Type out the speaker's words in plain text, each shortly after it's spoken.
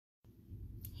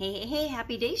Hey,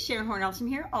 happy day. Sharon Horn-Ellison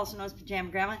here, also known as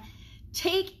Pajama Grandma.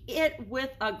 Take it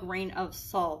with a grain of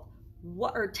salt.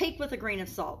 Take with a grain of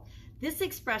salt. This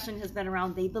expression has been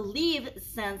around, they believe,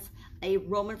 since a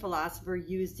Roman philosopher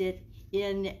used it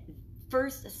in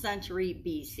 1st century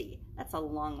BC. That's a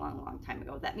long time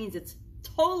ago. That means it's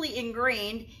totally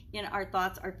ingrained in our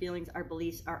thoughts, our feelings, our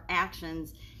beliefs, our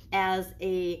actions as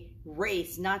a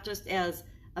race, not just as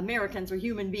Americans or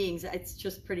human beings. It's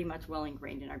just pretty much well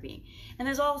ingrained in our being. And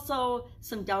there's also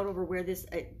some doubt over where this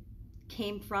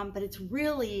came from, but it's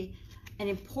really an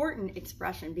important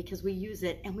expression because we use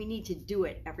it and we need to do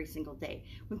it every single day.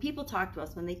 When people talk to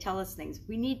us, when they tell us things,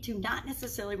 we need to not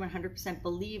necessarily 100%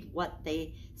 believe what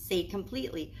they say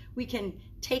completely. We can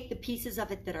take the pieces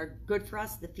of it that are good for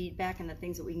us, the feedback and the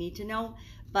things that we need to know,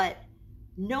 but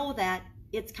know that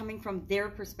it's coming from their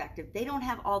perspective. They don't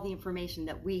have all the information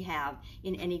that we have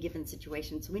in any given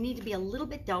situation. So we need to be a little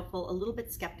bit doubtful, a little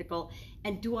bit skeptical,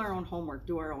 and do our own homework,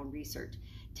 do our own research.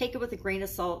 Take it with a grain of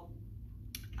salt.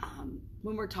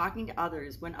 When we're talking to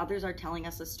others, when others are telling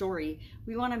us a story,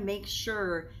 we want to make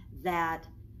sure that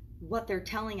what they're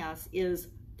telling us is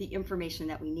the information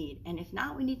that we need. And if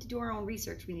not, we need to do our own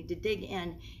research. We need to dig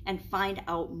in and find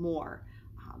out more.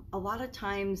 A lot of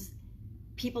times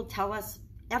people tell us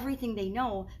everything they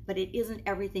know, but it isn't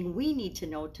everything we need to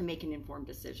know to make an informed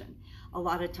decision. A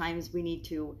lot of times we need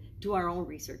to do our own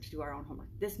research, do our own homework.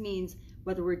 This means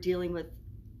whether we're dealing with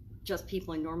just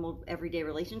people in normal everyday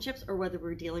relationships or whether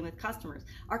we're dealing with customers.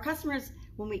 Our customers,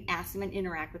 when we ask them and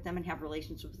interact with them and have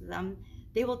relationships with them,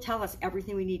 they will tell us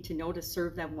everything we need to know to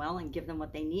serve them well and give them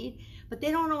what they need, but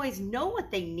they don't always know what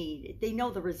they need. They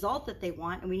know the result that they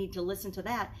want, and we need to listen to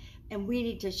that, and we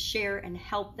need to share and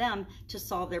help them to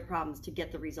solve their problems to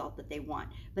get the result that they want,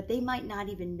 but they might not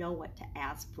even know what to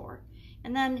ask for.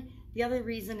 And then the other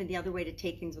reason and the other way to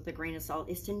take things with a grain of salt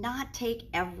is to not take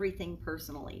everything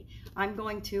personally. I'm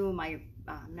going to my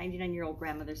 99-year-old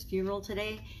grandmother's funeral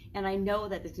today, and I know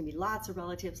that there's going to be lots of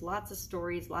relatives, lots of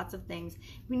stories, lots of things.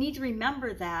 We need to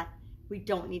remember that we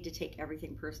don't need to take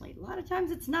everything personally. A lot of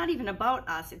times it's not even about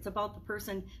us, it's about the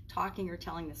person talking or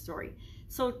telling the story.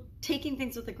 So taking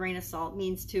things with a grain of salt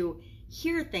means to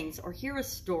hear things or hear a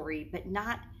story, but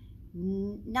not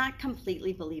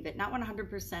completely believe it, not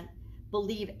 100%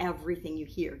 believe everything you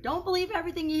hear. Don't believe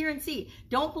everything you hear and see.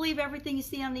 Don't believe everything you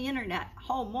see on the internet.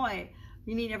 Oh boy,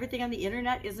 you mean everything on the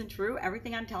internet isn't true?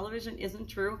 Everything on television isn't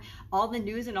true? All the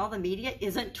news and all the media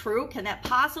isn't true? Can that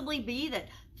possibly be that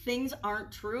things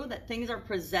aren't true, that things are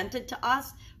presented to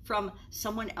us from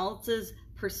someone else's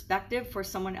perspective for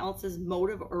someone else's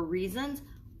motive or reasons?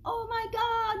 Oh my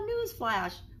God,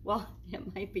 newsflash. Well,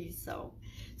 it might be so.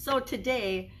 So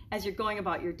today, as you're going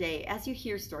about your day, as you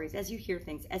hear stories, as you hear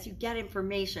things, as you get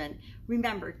information,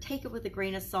 remember, take it with a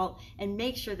grain of salt and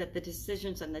make sure that the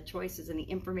decisions and the choices and the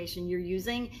information you're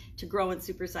using to grow and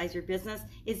supersize your business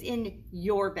is in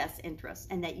your best interest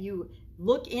and that you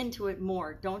look into it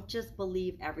more. Don't just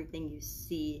believe everything you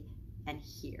see and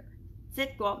hear.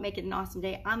 That's it. Go out, make it an awesome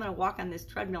day. I'm going to walk on this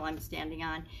treadmill I'm standing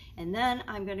on, and then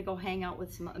I'm going to go hang out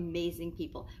with some amazing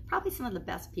people, probably some of the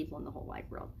best people in the whole wide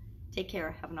world. Take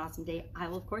care. Have an awesome day. I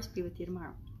will, of course, be with you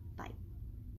tomorrow. Bye.